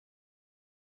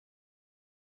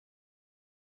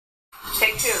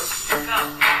Take two.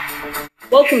 Go.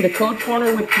 Welcome to Code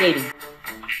Corner with Katie.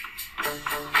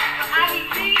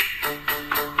 IBC.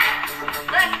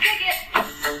 Let's kick it.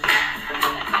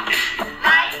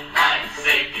 Life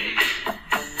safety.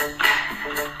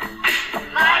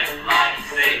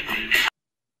 Life safety.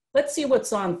 Let's see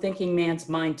what's on Thinking Man's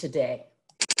mind today.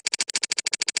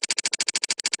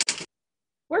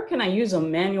 Where can I use a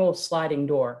manual sliding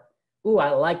door? Ooh, I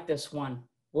like this one.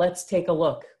 Let's take a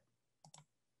look.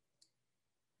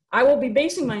 I will be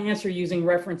basing my answer using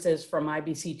references from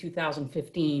IBC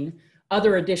 2015.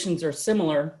 Other editions are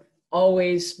similar.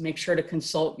 Always make sure to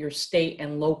consult your state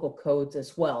and local codes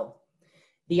as well.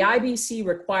 The IBC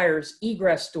requires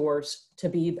egress doors to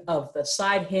be of the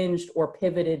side hinged or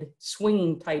pivoted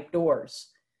swinging type doors.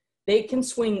 They can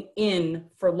swing in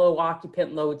for low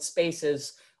occupant load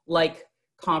spaces like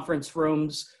conference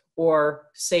rooms or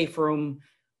safe room,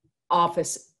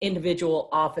 office, individual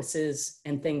offices,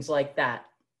 and things like that.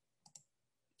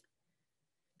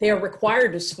 They are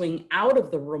required to swing out of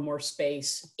the room or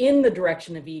space in the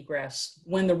direction of egress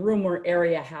when the room or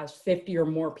area has 50 or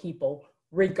more people,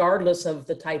 regardless of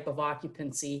the type of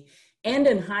occupancy. And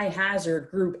in high hazard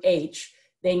group H,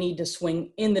 they need to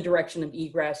swing in the direction of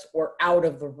egress or out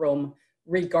of the room,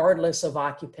 regardless of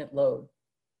occupant load.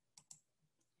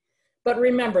 But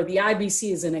remember, the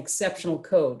IBC is an exceptional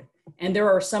code, and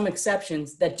there are some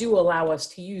exceptions that do allow us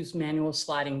to use manual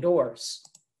sliding doors.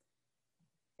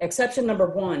 Exception number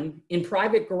 1, in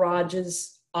private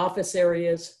garages, office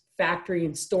areas, factory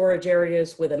and storage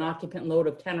areas with an occupant load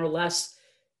of 10 or less,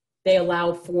 they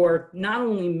allow for not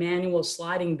only manual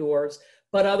sliding doors,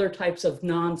 but other types of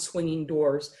non-swinging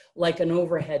doors, like an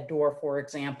overhead door, for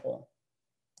example.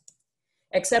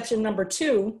 Exception number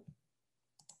 2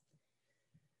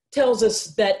 tells us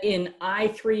that in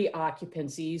I3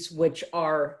 occupancies, which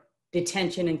are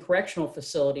detention and correctional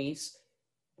facilities,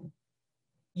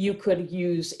 you could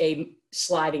use a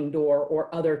sliding door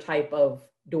or other type of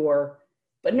door,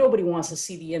 but nobody wants to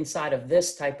see the inside of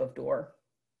this type of door.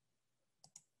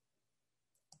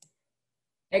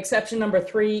 Exception number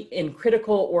 3, in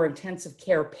critical or intensive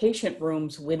care patient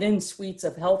rooms within suites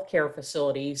of healthcare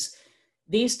facilities,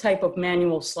 these type of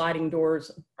manual sliding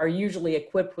doors are usually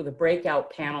equipped with a breakout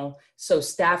panel so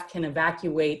staff can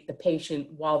evacuate the patient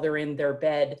while they're in their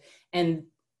bed, and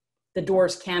the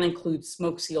doors can include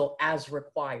smoke seal as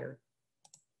required.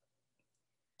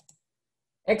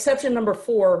 Exception number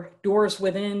 4, doors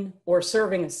within or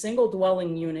serving a single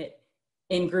dwelling unit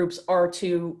in groups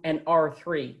R2 and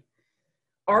R3.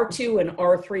 R2 and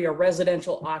R3 are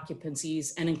residential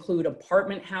occupancies and include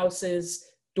apartment houses,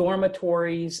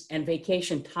 dormitories, and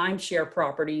vacation timeshare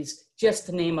properties, just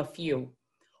to name a few.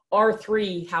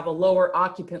 R3 have a lower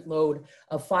occupant load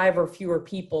of 5 or fewer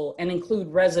people and include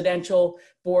residential,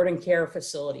 board and care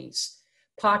facilities.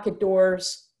 Pocket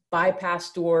doors,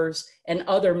 bypass doors, and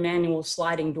other manual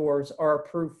sliding doors are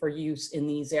approved for use in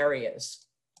these areas.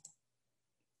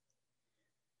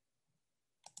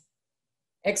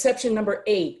 Exception number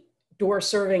 8, doors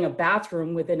serving a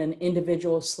bathroom within an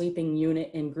individual sleeping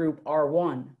unit in group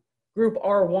R1. Group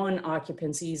R1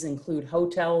 occupancies include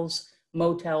hotels,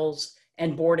 motels,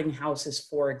 and boarding houses,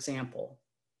 for example.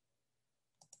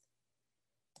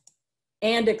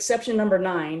 And exception number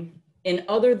 9, in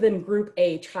other than group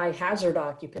H high hazard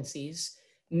occupancies,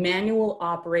 manual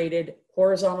operated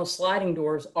horizontal sliding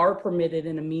doors are permitted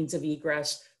in a means of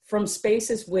egress from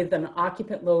spaces with an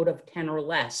occupant load of 10 or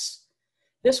less.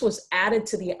 This was added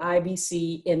to the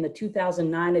IBC in the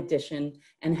 2009 edition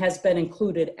and has been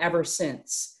included ever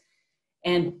since.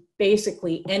 And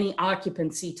basically any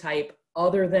occupancy type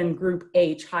other than group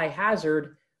H high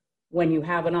hazard, when you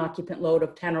have an occupant load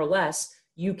of 10 or less,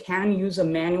 you can use a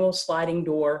manual sliding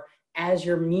door as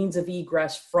your means of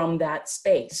egress from that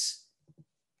space.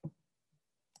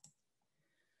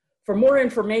 For more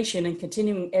information and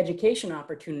continuing education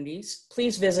opportunities,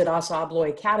 please visit ASA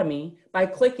ABLOY Academy by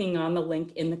clicking on the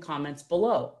link in the comments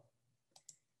below.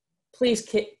 Please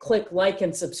click like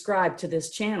and subscribe to this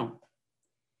channel.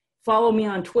 Follow me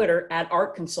on Twitter at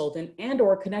Art Consultant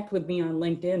or connect with me on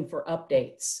LinkedIn for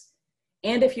updates.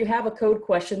 And if you have a code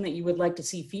question that you would like to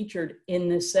see featured in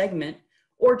this segment,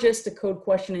 or just a code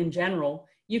question in general,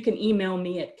 you can email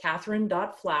me at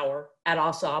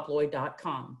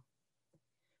catherine.flower@asaabloy.com.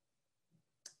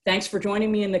 Thanks for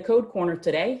joining me in the Code Corner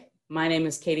today. My name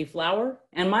is Katie Flower,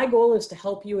 and my goal is to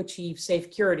help you achieve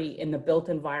safecurity in the built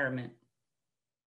environment.